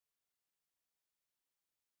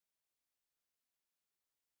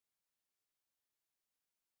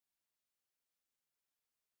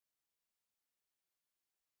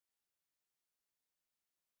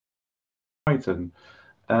Python.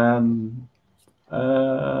 And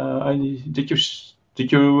did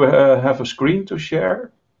you have a screen to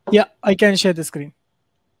share? Yeah, I can share the screen.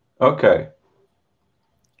 Okay.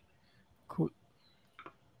 Cool.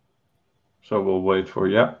 So we'll wait for,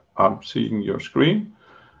 yeah, I'm seeing your screen.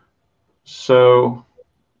 So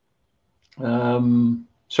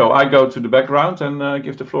so I go to the background and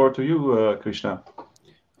give the floor to you, Krishna.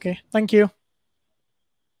 Okay, thank you.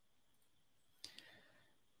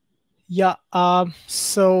 Yeah,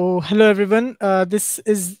 so hello everyone. This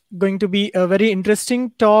is going to be a very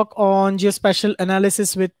interesting talk on geospatial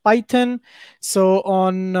analysis with Python. So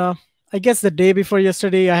on, I guess the day before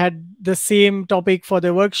yesterday, I had the same topic for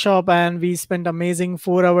the workshop, and we spent amazing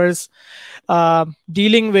 4 hours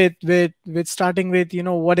dealing with starting with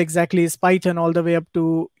what exactly is Python, all the way up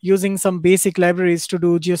to using some basic libraries to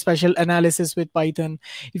do geospatial analysis with Python.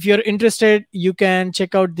 If you're interested, you can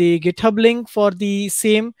check out the GitHub link for the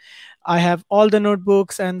same. I have all the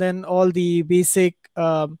notebooks and then all the basic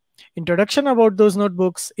introduction about those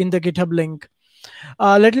notebooks in the GitHub link.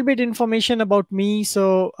 A little bit information about me.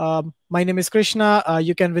 So my name is Krishna.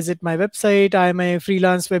 You can visit my website. I'm a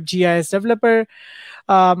freelance web GIS developer.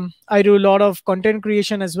 I do a lot of content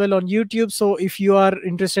creation as well on YouTube. So if you are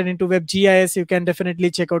interested into web GIS, you can definitely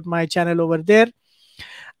check out my channel over there.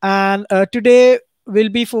 And today we'll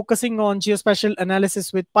be focusing on geospatial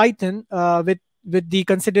analysis with Python with the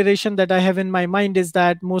consideration that I have in my mind is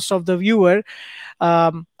that most of the viewer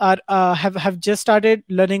have just started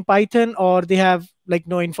learning Python, or they have like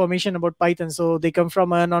no information about Python. So they come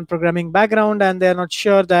from a non-programming background and they're not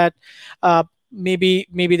sure that maybe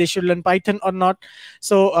they should learn Python or not.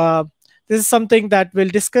 So this is something that we'll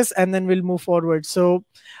discuss and then we'll move forward. So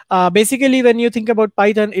basically, when you think about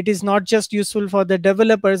Python, it is not just useful for the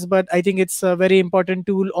developers, but I think it's a very important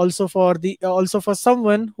tool also for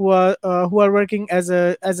someone who are working as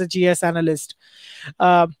a GS analyst.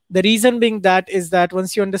 The reason being that is that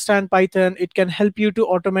once you understand Python, it can help you to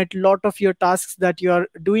automate a lot of your tasks that you are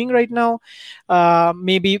doing right now.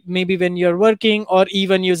 Maybe when you're working or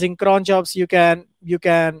even using cron jobs, you can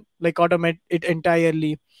like automate it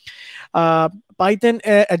entirely. Python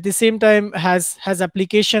at the same time has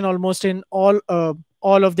application almost in all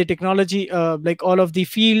of the technology, like all of the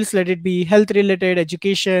fields, let it be health related,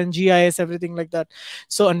 education, GIS, everything like that.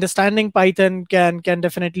 So understanding Python can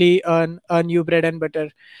definitely earn you bread and butter.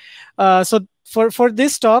 So for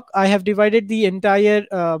this talk, I have divided the entire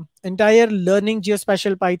learning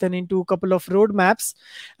geospatial Python into a couple of roadmaps,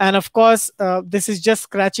 and of course, this is just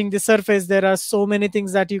scratching the surface. There are so many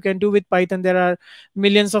things that you can do with Python. There are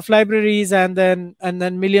millions of libraries and then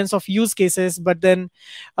millions of use cases. But then,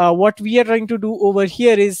 what we are trying to do over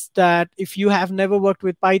here is that if you have never worked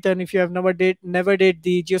with Python, if you have never did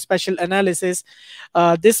the geospatial analysis,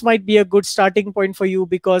 this might be a good starting point for you,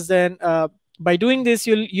 because then by doing this,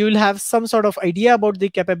 you'll have some sort of idea about the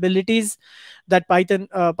capabilities that Python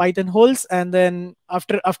holds, and then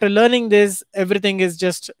after learning this, everything is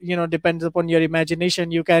just depends upon your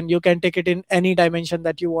imagination. You can take it in any dimension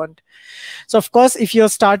that you want. So of course, if you're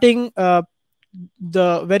starting, the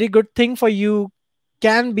very good thing for you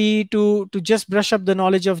can be to just brush up the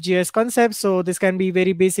knowledge of GIS concepts. So this can be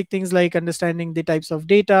very basic things like understanding the types of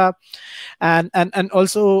data, and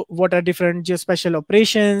also what are different geospatial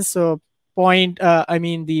operations. So point, I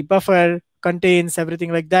mean the buffer, contains,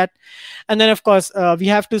 everything like that. And then of course, we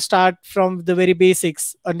have to start from the very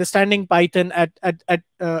basics, understanding Python at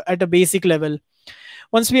a basic level.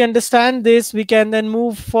 Once we understand this, we can then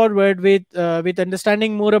move forward with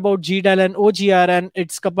understanding more about GDAL and OGR and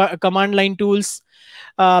its command line tools,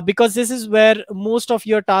 because this is where most of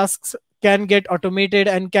your tasks can get automated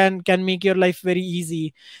and can make your life very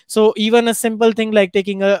easy. So even a simple thing like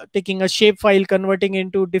taking a shapefile, converting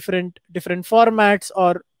into different formats,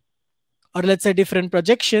 or let's say different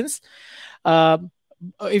projections. uh,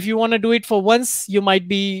 if you want to do it for once, you might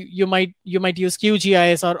use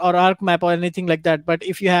QGIS or ArcMap or anything like that. But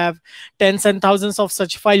if you have tens and thousands of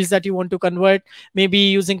such files that you want to convert, maybe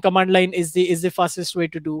using command line is the fastest way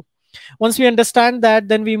to do. Once we understand that,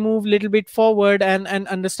 then we move a little bit forward and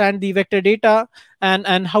understand the vector data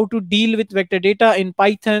and how to deal with vector data in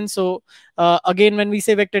Python. So again, when we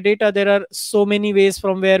say vector data, there are so many ways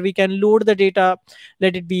from where we can load the data.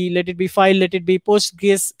 Let it be file, let it be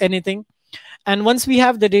PostGIS, anything. And once we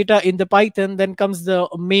have the data in the Python, then comes the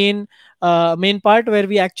main part where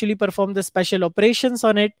we actually perform the special operations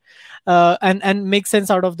on it, and make sense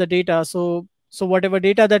out of the data. So whatever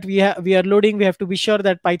data that we are loading, we have to be sure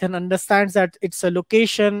that Python understands that it's a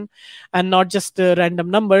location and not just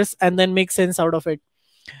random numbers, and then make sense out of it.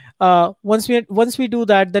 Once we do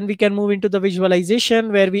that, then we can move into the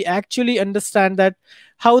visualization, where we actually understand that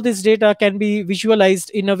how this data can be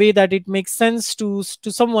visualized in a way that it makes sense to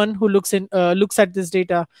someone who looks at this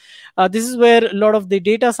data. This is where a lot of the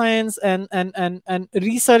data science and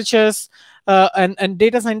researchers and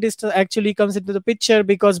data scientists actually comes into the picture,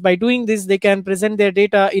 because by doing this they can present their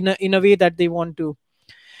data in a way that they want to.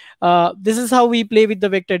 This is how we play with the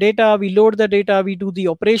vector data. We load the data, we do the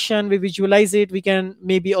operation, we visualize it, we can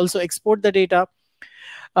maybe also export the data.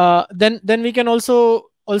 Then we can also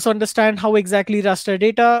understand how exactly raster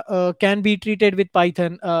data can be treated with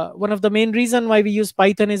Python. One of the main reason why we use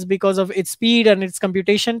Python is because of its speed and its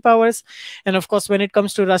computation powers. And of course, when it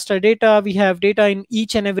comes to raster data, we have data in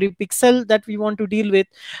each and every pixel that we want to deal with.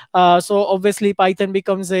 So obviously, Python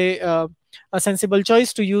becomes a sensible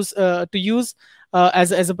choice to use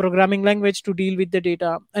as a programming language to deal with the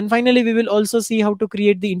data. And finally, we will also see how to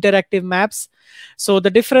create the interactive maps. So the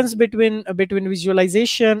difference between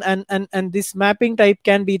visualization and this mapping type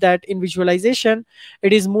can be that in visualization,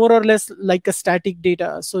 it is more or less like a static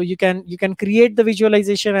data. So you can create the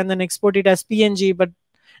visualization and then export it as PNG, but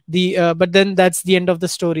then that's the end of the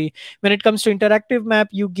story. When it comes to interactive map,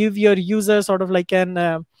 you give your user sort of like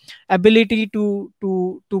an ability to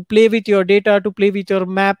play with your data, to play with your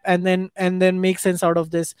map, and then make sense out of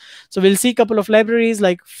this. So we'll see a couple of libraries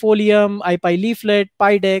like Folium, IPyLeaflet,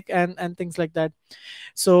 PyDeck, and things like that.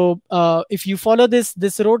 So if you follow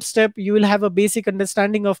this road step, you will have a basic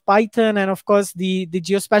understanding of Python, and of course the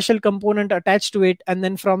geospatial component attached to it. And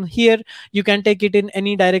then from here, you can take it in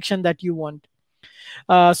any direction that you want.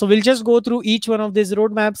 So we'll just go through each one of these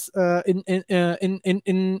roadmaps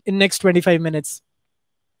in next 25 minutes.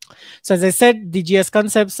 So as I said, the GS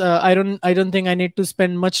concepts, I don't think I need to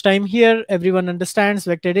spend much time here. Everyone understands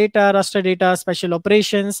vector data, raster data, spatial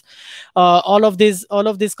operations, all of these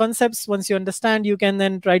concepts. Once you understand, you can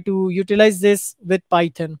then try to utilize this with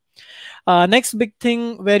Python. Next big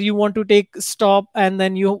thing where you want to take stop, and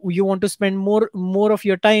then you want to spend more of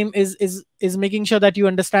your time is making sure that you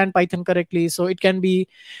understand Python correctly. So it can be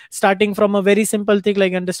starting from a very simple thing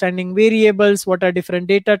like understanding variables, what are different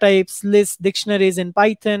data types, lists, dictionaries in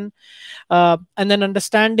Python, and then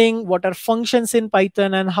understanding what are functions in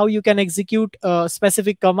Python and how you can execute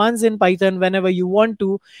specific commands in Python whenever you want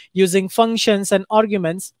to, using functions and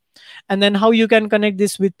arguments. And then how you can connect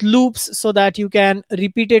this with loops so that you can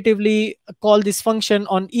repetitively call this function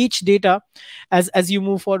on each data as you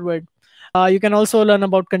move forward. You can also learn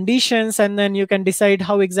about conditions, and then you can decide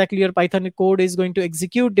how exactly your Python code is going to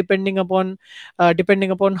execute depending upon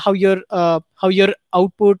how your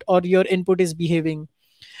output or your input is behaving.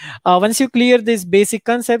 Once you clear these basic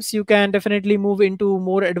concepts, you can definitely move into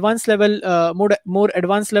more advanced level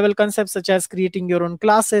concepts, such as creating your own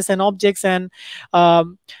classes and objects, and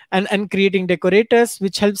creating decorators,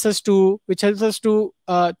 which helps us to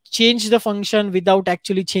change the function without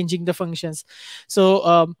actually changing the functions.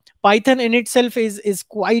 So Python in itself is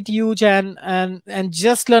quite huge, and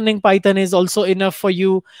just learning Python is also enough for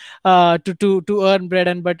you to earn bread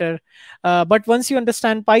and butter. But once you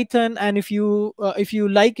understand Python, and if you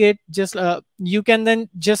like it, just you can then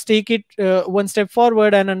just take it one step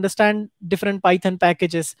forward and understand different Python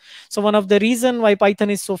packages. So one of the reason why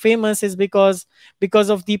Python is so famous is because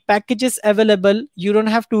of the packages available. You don't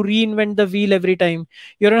have to reinvent the wheel every time.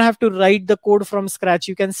 You don't have to write the code from scratch.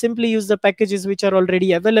 You can simply use the packages which are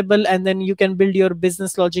already available, and then you can build your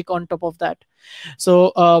business logic on top of that.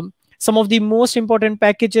 So some of the most important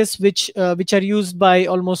packages which are used by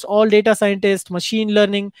almost all data scientists, machine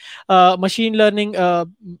learning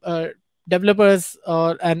developers,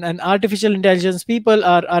 and artificial intelligence people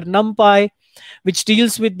are NumPy, which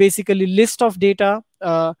deals with basically list of data.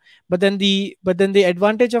 But then the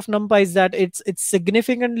advantage of NumPy is that it's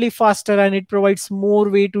significantly faster, and it provides more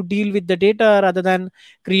way to deal with the data rather than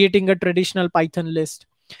creating a traditional Python list.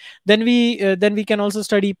 Then we can also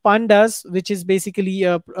study pandas, which is basically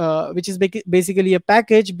a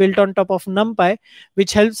package built on top of NumPy,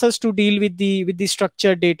 which helps us to deal with the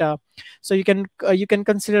structured data. So you can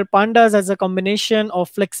consider pandas as a combination of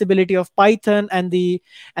flexibility of Python and the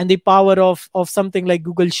power of something like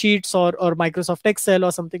Google Sheets or Microsoft Excel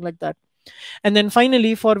or something like that. And then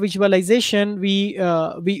finally, for visualization, we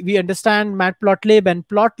understand matplotlib and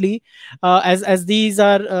plotly, as these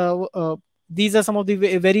are some of the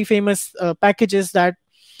very famous packages that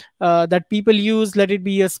people use. Let it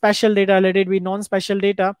be a spatial data, let it be non-spatial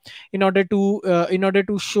data, in order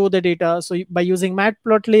to show the data. So by using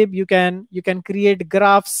matplotlib, you can create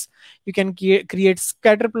graphs, you can create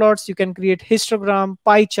scatter plots, you can create histogram,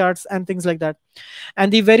 pie charts, and things like that.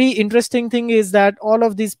 And the very interesting thing is that all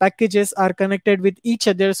of these packages are connected with each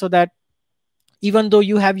other, so that even though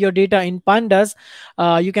you have your data in pandas,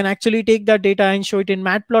 you can actually take that data and show it in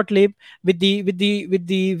matplotlib with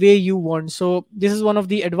the way you want. So this is one of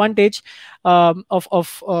the advantage of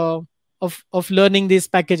learning these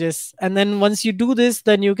packages. And then once you do this,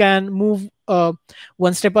 then you can move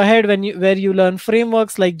one step ahead where you learn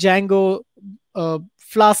frameworks like Django,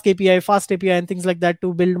 Flask API, Fast API, and things like that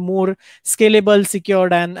to build more scalable,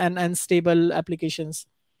 secured, and stable applications.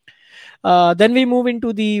 Then we move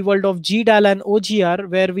into the world of GDAL and OGR,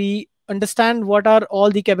 where we understand what are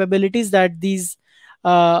all the capabilities that these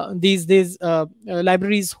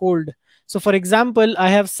libraries hold. So, for example, I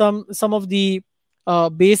have some of the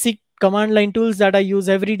basic command line tools that I use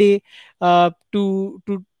every day to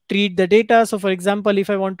treat the data. So, for example, if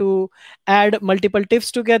I want to add multiple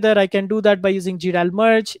TIFFs together, I can do that by using GDAL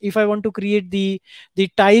merge. If I want to create the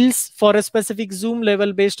tiles for a specific zoom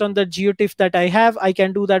level based on the GeoTIFF that I have, I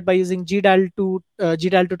can do that by using GDAL to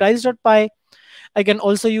tiles.py. I can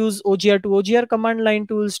also use OGR to OGR command line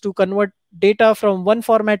tools to convert data from one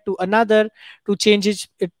format to another, to change its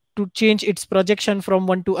projection from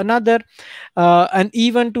one to another, and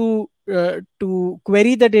even to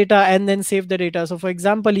query the data and then save the data. So for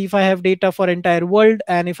example, if I have data for entire world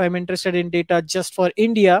and if I'm interested in data just for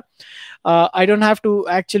India, I don't have to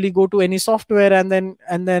actually go to any software and then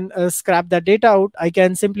scrap that data out. I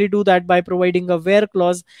can simply do that by providing a where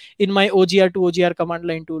clause in my OGR to OGR command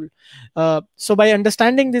line tool. So by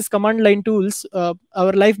understanding these command line tools,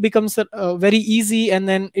 our life becomes very easy, and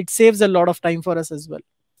then it saves a lot of time for us as well.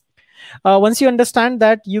 Once you understand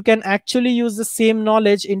that, you can actually use the same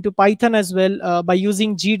knowledge into Python as well by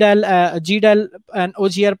using GDAL and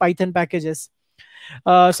OGR Python packages.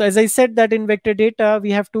 So as I said, that in vector data we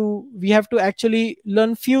have to actually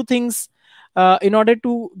learn few things in order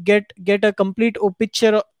to get a complete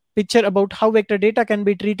picture about how vector data can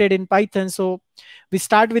be treated in Python. So we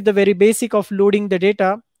start with the very basic of loading the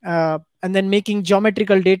data and then making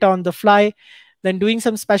geometrical data on the fly, then doing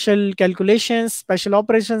some special calculations, special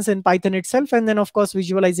operations in Python itself, and then of course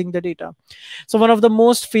visualizing the data. So one of the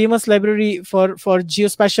most famous library for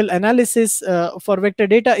geospatial analysis for vector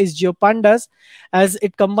data is GeoPandas, as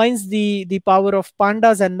it combines the power of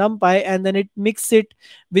pandas and NumPy, and then it mixes it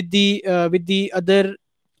with the other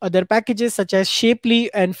packages such as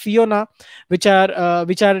Shapely and Fiona, which are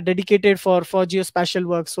dedicated for geospatial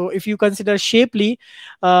work. So if you consider Shapely,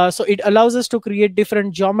 so it allows us to create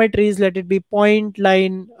different geometries, let it be point,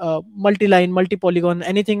 line, multi-line, multi-polygon,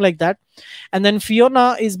 anything like that. And then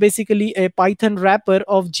Fiona is basically a Python wrapper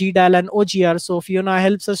of GDAL and OGR. So Fiona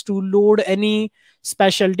helps us to load any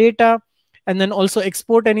spatial data and then also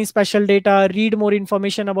export any spatial data, read more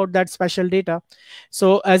information about that spatial data.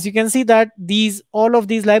 So as you can see that all of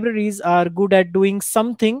these libraries are good at doing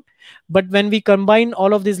something, but when we combine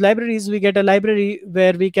all of these libraries, we get a library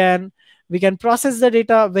where we can process the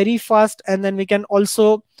data very fast, and then we can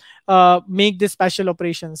also make the spatial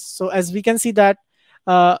operations. So as we can see that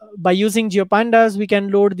by using GeoPandas, we can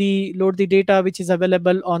load the data which is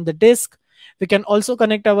available on the disk. We can also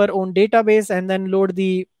connect our own database and then load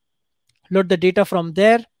the data from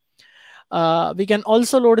there. We can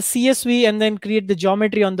also load a CSV and then create the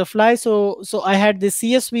geometry on the fly. So I had this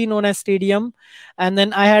CSV known as stadium, and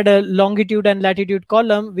then I had a longitude and latitude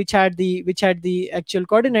column which had the actual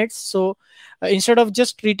coordinates. So instead of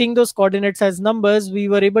just treating those coordinates as numbers, we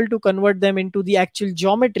were able to convert them into the actual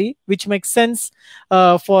geometry, which makes sense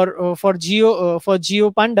for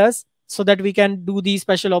GeoPandas, so that we can do these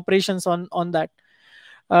special operations on that.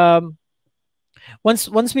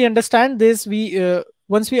 Once we understand this, we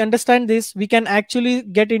can actually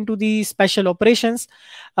get into the special operations.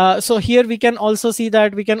 So here we can also see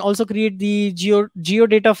that we can also create the geo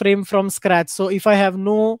data frame from scratch. So if I have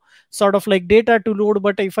no sort of like data to load,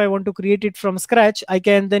 but if I want to create it from scratch, I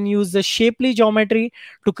can then use the Shapely geometry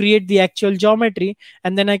to create the actual geometry,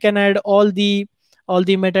 and then I can add all the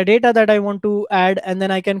metadata that I want to add, and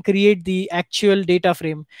then I can create the actual data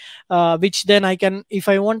frame, which then I can, if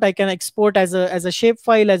I want, I can export as a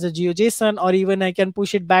shapefile, as a GeoJSON, or even I can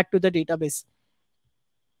push it back to the database.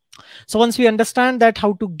 So once we understand that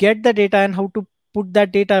how to get the data and how to put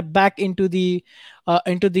that data back into the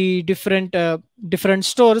different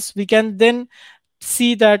stores, we can then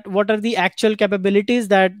see that what are the actual capabilities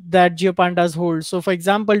that GeoPandas hold. So for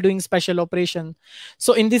example, doing special operation.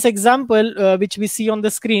 So in this example, which we see on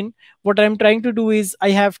the screen, what I'm trying to do is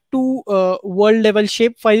I have two world level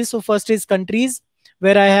shape files. So first is countries,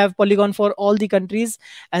 where I have polygon for all the countries,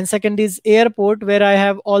 and second is airport, where I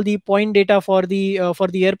have all the point data for the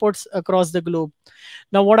airports across the globe.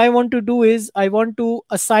 Now what I want to do is I want to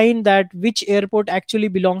assign that which airport actually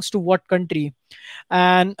belongs to what country.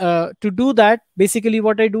 And to do that, basically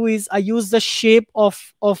what I do is I use the shape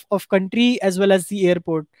of country as well as the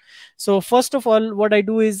airport. So first of all, what I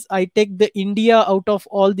do is I take the India out of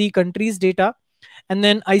all the countries data, and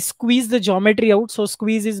then I squeeze the geometry out. So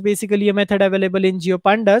squeeze is basically a method available in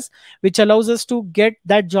GeoPandas, which allows us to get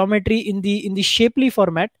that geometry in the shapely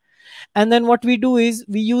format. And then what we do is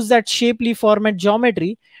we use that shapely format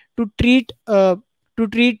geometry to treat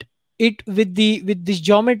it with this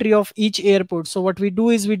geometry of each airport. So what we do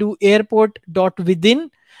is we do airport dot within,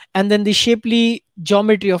 and then the shapely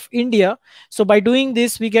geometry of India. So by doing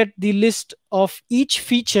this, we get the list of each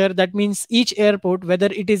feature, that means each airport, whether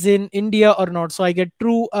it is in India or not. So I get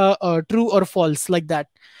true or false, like that.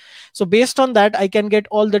 So based on that, I can get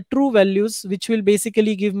all the true values, which will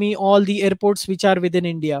basically give me all the airports which are within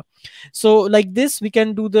India. So like this, we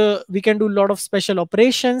can do a lot of special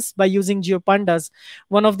operations by using GeoPandas.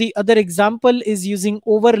 One of the other example is using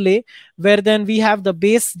overlay, where then we have the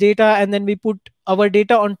base data and then we put our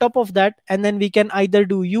data on top of that, and then we can either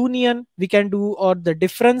do union, we can do, or the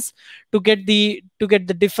difference, to get the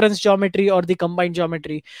difference geometry or the combined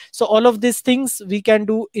geometry. So all of these things we can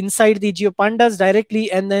do inside the GeoPandas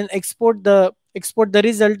directly, and then export the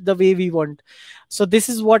result the way we want. So this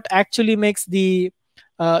is what actually makes the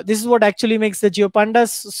GeoPandas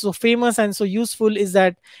so famous and so useful, is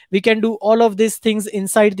that we can do all of these things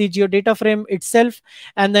inside the geodata frame itself,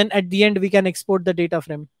 and then at the end we can export the data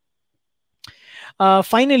frame.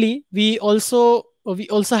 Finally, we also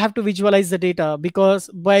have to visualize the data, because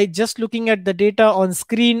by just looking at the data on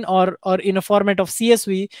screen or in a format of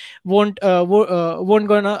CSV will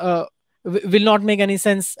not make any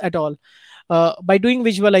sense at all. By doing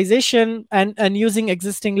visualization and using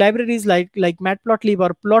existing libraries like matplotlib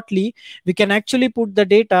or plotly, we can actually put the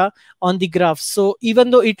data on the graph. So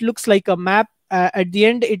even though it looks like a map, at the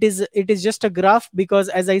end it is just a graph, because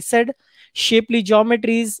as I said, shapely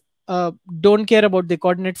geometries don't care about the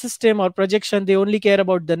coordinate system or projection. They only care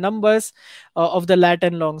about the numbers of the lat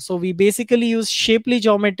and long. So we basically use shapely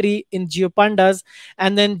geometry in GeoPandas,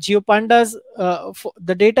 and then GeoPandas,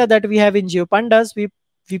 the data that we have in GeoPandas, we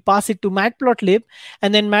pass it to matplotlib,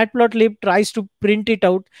 and then matplotlib tries to print it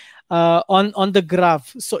out on the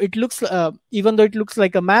graph. So it looks, even though it looks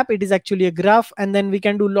like a map, it is actually a graph. And then we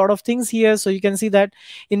can do a lot of things here. So you can see that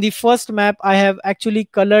in the first map I have actually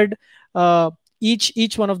colored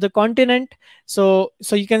each one of the continent. So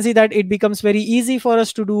you can see that it becomes very easy for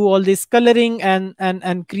us to do all this coloring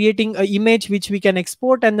and creating an image which we can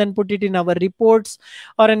export and then put it in our reports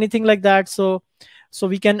or anything like that. So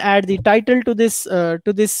we can add the title to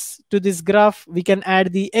this graph. We can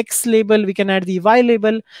add the X label, we can add the Y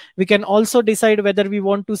label. We can also decide whether we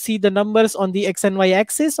want to see the numbers on the X and Y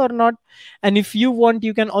axis or not. And if you want,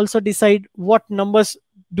 you can also decide what numbers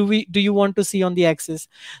do you want to see on the axis.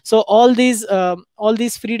 So all these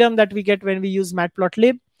freedom that we get when we use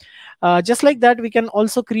matplotlib. Just like that, we can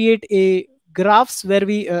also create a graphs where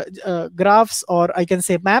we graphs, or I can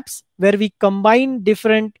say maps, where we combine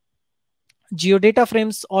different geodata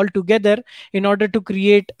frames all together in order to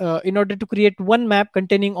create one map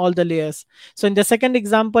containing all the layers. So in the second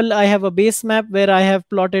example, I have a base map where I have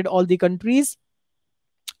plotted all the countries,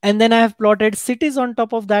 and then I have plotted cities on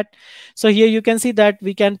top of that. So here you can see that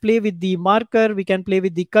we can play with the marker, we can play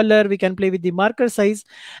with the color, we can play with the marker size,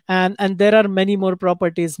 and there are many more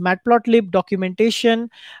properties. Matplotlib documentation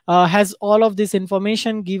has all of this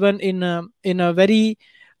information given in a very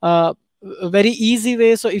easy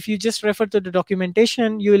way. So if you just refer to the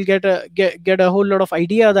documentation, you will get a whole lot of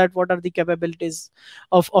idea that what are the capabilities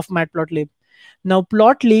of Matplotlib. Now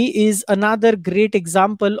plotly is another great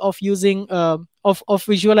example of using of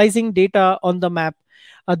visualizing data on the map.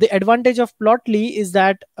 The advantage of plotly is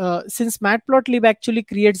that since matplotlib actually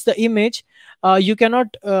creates the image, you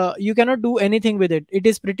cannot do anything with it. It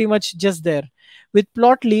is pretty much just there. With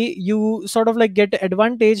plotly, you sort of like get the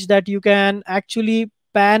advantage that you can actually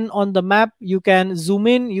pan on the map, you can zoom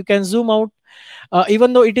in, you can zoom out.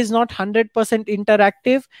 Even though it is not 100%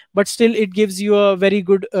 interactive, but still it gives you a very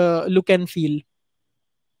good look and feel.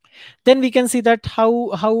 Then we can see that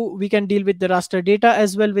how we can deal with the raster data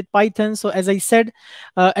as well with Python. So as I said,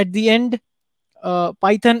 at the end,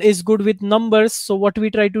 Python is good with numbers. So what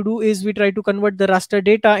we try to do is we try to convert the raster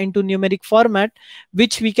data into numeric format,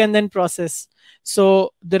 which we can then process.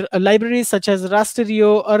 So the libraries such as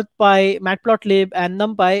rasterio, earthpy, matplotlib, and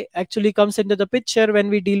numpy actually comes into the picture when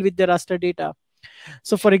we deal with the raster data.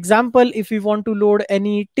 So for example, if we want to load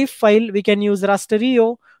any TIFF file, we can use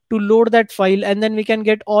rasterio to load that file, and then we can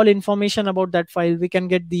get all information about that file. We can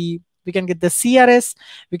get the CRS,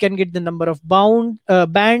 we can get the number of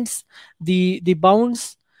bands, the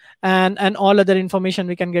bounds, and all other information.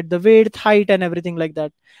 We can get the width, height, and everything like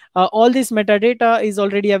that. All this metadata is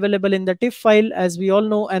already available in the TIFF file, as we all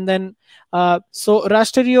know. And then so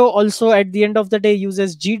rasterio also at the end of the day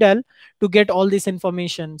uses GDAL to get all this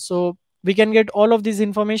information. So we can get all of this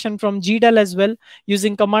information from GDAL as well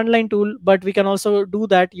using command line tool, but we can also do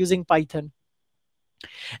that using Python.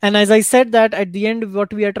 And as I said, that at the end,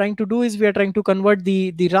 what we are trying to do is we are trying to convert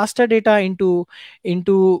the raster data into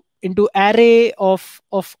array of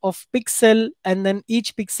pixel, and then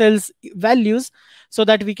each pixel's values, so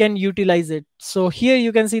that we can utilize it. So here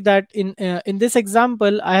you can see that in this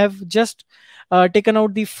example, I have just taken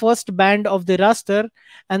out the first band of the raster,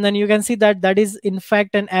 and then you can see that that is in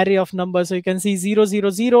fact an array of numbers. So you can see 0 0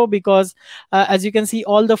 0 because as you can see,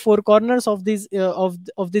 all the four corners of this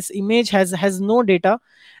of this image has no data,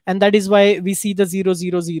 and that is why we see the 0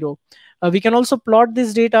 0 0. We can also plot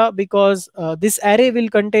this data because this array will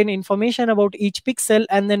contain information about each pixel,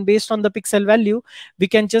 and then based on the pixel value, we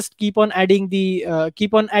can just keep on adding the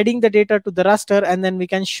data to the raster, and then we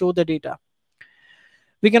can show the data.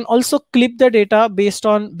 We can also clip the data based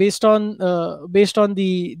on the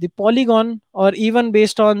polygon, or even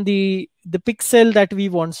based on the pixel that we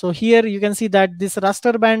want. So here you can see that this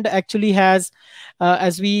raster band actually has,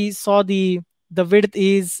 as we saw, the width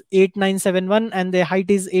is 8971 and the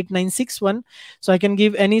height is 8961. So I can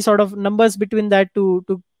give any sort of numbers between that to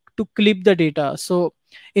clip the data. So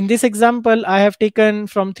in this example, I have taken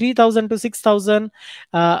from 3000 to 6000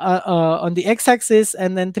 on the x-axis,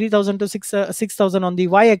 and then 3000 to 6000 on the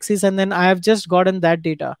y-axis, and then I have just gotten that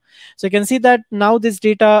data. So you can see that now this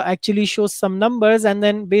data actually shows some numbers, and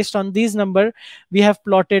then based on these number, we have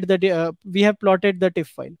plotted the TIFF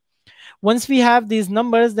file. Once we have these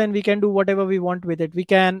numbers, then we can do whatever we want with it. We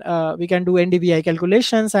can do NDVI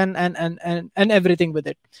calculations and everything with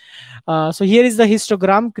it. So here is the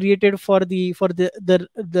histogram created for this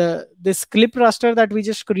clip raster that we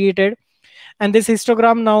just created. And this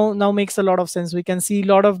histogram now makes a lot of sense. We can see a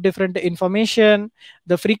lot of different information,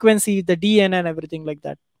 the frequency, the DN, and everything like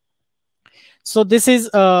that. So this is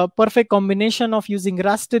a perfect combination of using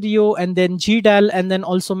rasterio and then GDAL and then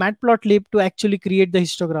also matplotlib to actually create the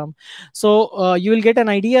histogram. So you will get an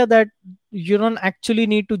idea that you don't actually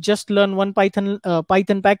need to just learn one Python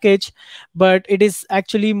package, but it is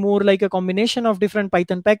actually more like a combination of different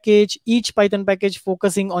Python package, each Python package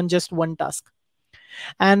focusing on just one task.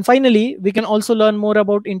 And finally, we can also learn more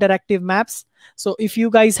about interactive maps. So if you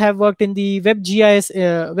guys have worked in the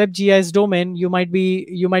WebGIS domain, you might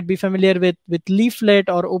be familiar with leaflet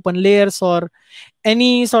or open layers or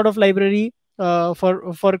any sort of library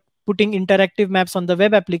for putting interactive maps on the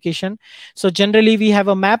web application. So generally we have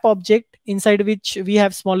a map object inside which we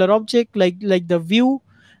have smaller object like the view,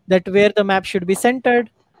 that where the map should be centered,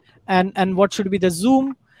 and what should be the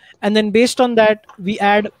zoom. And then based on that, we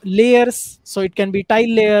add layers. So it can be tile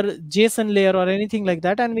layer, JSON layer, or anything like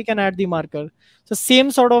that, and we can add the marker. So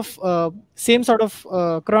same sort of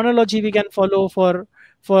chronology we can follow for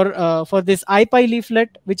this IPy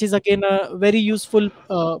leaflet, which is again a very useful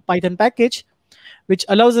Python package, which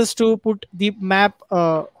allows us to put the map,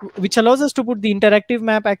 which allows us to put the interactive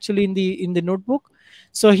map actually in the notebook.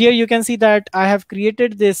 So here you can see that I have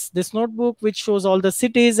created this notebook which shows all the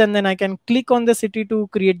cities, and then I can click on the city to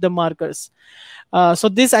create the markers. So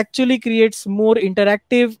this actually creates more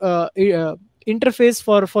interactive interface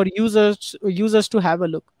for users to have a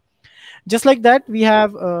look. Just like that, we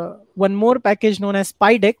have one more package known as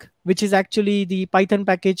PyDeck, which is actually the Python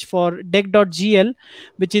package for deck.gl,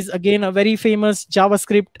 which is again a very famous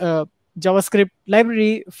JavaScript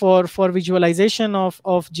library for visualization of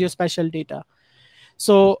geospatial data.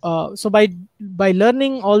 So so by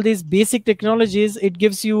learning all these basic technologies, it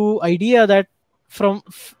gives you idea that from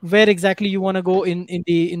where exactly you want to go in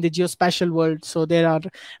the geospatial world. So there are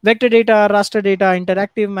vector data, raster data,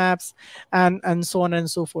 interactive maps, and so on and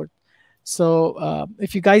so forth. So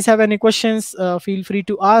if you guys have any questions, feel free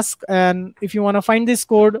to ask. And if you want to find this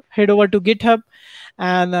code, head over to GitHub,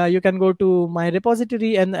 and you can go to my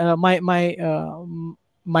repository and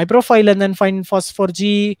my profile, and then find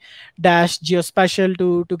FOSS4G Geospatial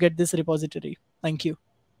to get this repository. Thank you.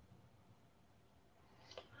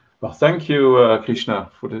 Well, thank you,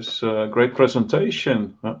 Krishna, for this great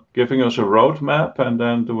presentation, giving us a roadmap and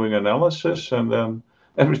then doing analysis and then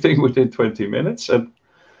everything within 20 minutes. And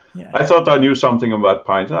yeah. I thought I knew something about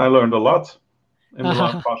Python. I learned a lot in the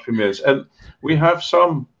past few minutes. And we have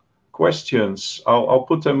some questions. I'll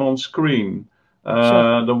put them on screen.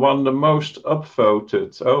 Sure. The one the most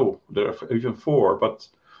upvoted. Oh, there are even 4, but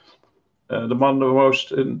the one the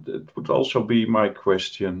most, it would also be my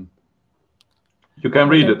question. You can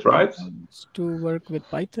read it, right? To work with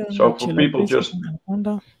Python. So for people just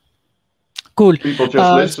cool. People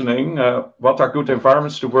just listening, what are good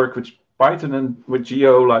environments to work with Python and with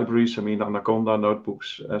geo libraries? I mean, Anaconda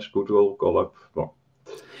notebooks, as good will call up. Well.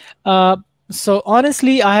 So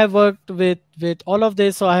honestly, I have worked with all of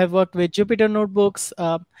this. So I have worked with Jupyter notebooks.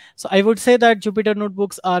 So I would say that Jupyter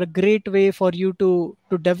notebooks are a great way for you to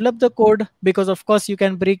develop the code, because of course you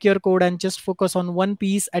can break your code and just focus on one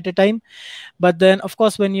piece at a time. But then of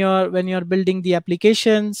course when you're building the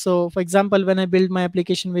application, so for example, when I build my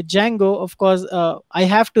application with Django, of course I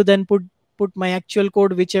have to then put my actual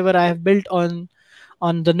code, whichever I have built on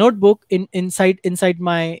the notebook, inside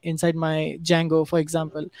my Django, for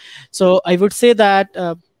example. So I would say that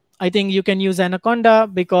I think you can use Anaconda,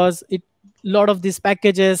 because a lot of these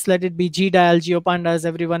packages, let it be GDAL, GeoPandas,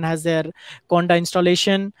 everyone has their Conda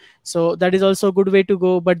installation. So that is also a good way to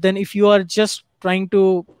go. But then if you are just trying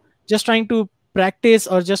to practice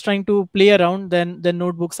or just trying to play around, then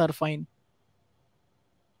notebooks are fine.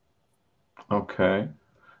 Okay.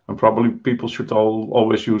 And probably people should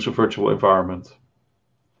always use a virtual environment.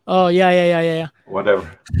 Oh, yeah.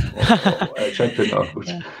 Whatever. Check the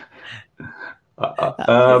notebooks.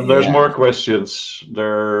 There's more questions.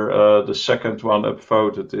 The second one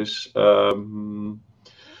upvoted is,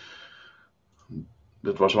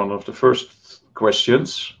 that was one of the first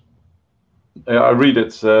questions. I read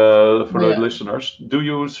it for the listeners. Do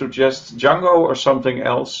you suggest Django or something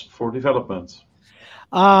else for development?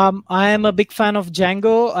 I am a big fan of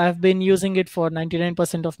Django. I've been using it for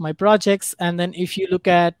 99% of my projects. And then if you look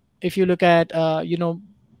at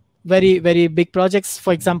very, very big projects,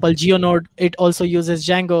 for example, GeoNode, it also uses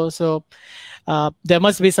Django. So there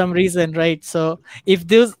must be some reason, right? So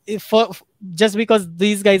just because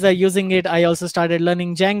these guys are using it, I also started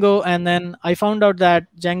learning Django, and then I found out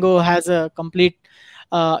that Django has a complete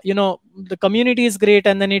the community is great,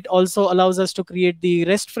 and then it also allows us to create the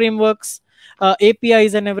REST frameworks,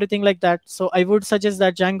 APIs and everything like that. So I would suggest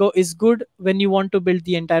that Django is good when you want to build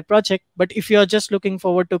the entire project. But if you're just looking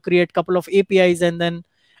forward to create a couple of APIs and then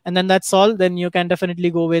that's all, then you can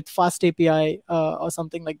definitely go with Fast API or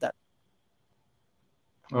something like that.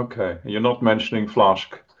 Okay, you're not mentioning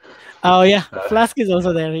Flask. Oh yeah, Flask is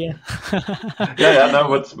also there. Yeah.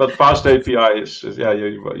 No, but Fast API is yeah,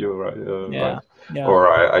 you're right. Right. Yeah. Or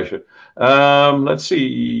I should. Let's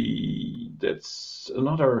see. That's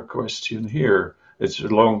another question here. It's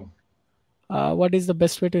long. What is the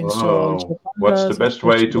best way to install? What's the best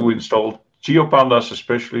way to install GeoPandas,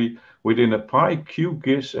 especially within a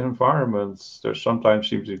PyQGIS environment? There sometimes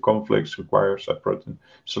seems to be conflicts, require separate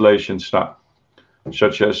installations. Now,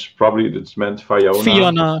 such as probably it's meant Fiona.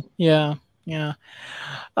 Fiona, yeah.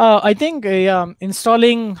 I think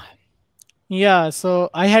installing. Yeah, so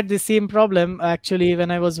I had the same problem actually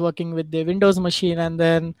when I was working with the Windows machine, and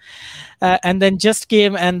then just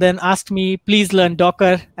came and then asked me, please learn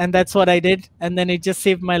Docker, and that's what I did, and then it just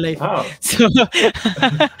saved my life. Oh. So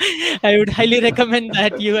I would highly recommend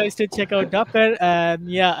that you guys to check out Docker,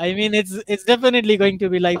 and yeah, I mean it's definitely going to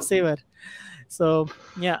be lifesaver. So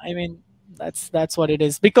yeah, I mean that's what it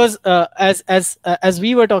is, because as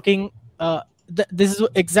we were talking, this is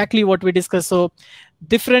exactly what we discussed. So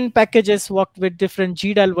different packages work with different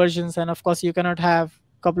GDAL versions, and of course you cannot have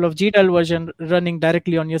a couple of GDAL version running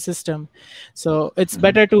directly on your system. So it's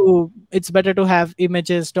better to have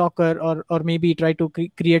images, Docker, or maybe try to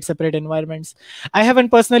create separate environments. I haven't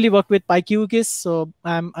personally worked with PyQGIS, so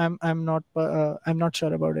I'm not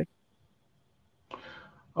sure about it.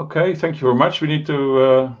 Okay, thank you very much. We need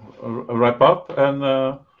to wrap up, and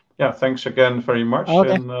yeah, thanks again very much.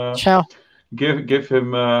 Okay. And ciao. Give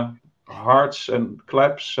him hearts and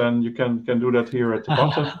claps, and you can do that here at the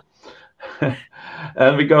bottom.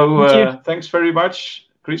 And we go. Thanks very much,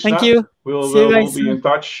 Krishna. Thank you. We'll be in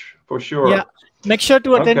touch for sure. Yeah. Make sure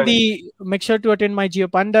to attend my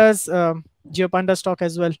GeoPandas talk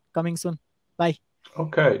as well, coming soon. Bye.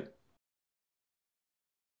 Okay.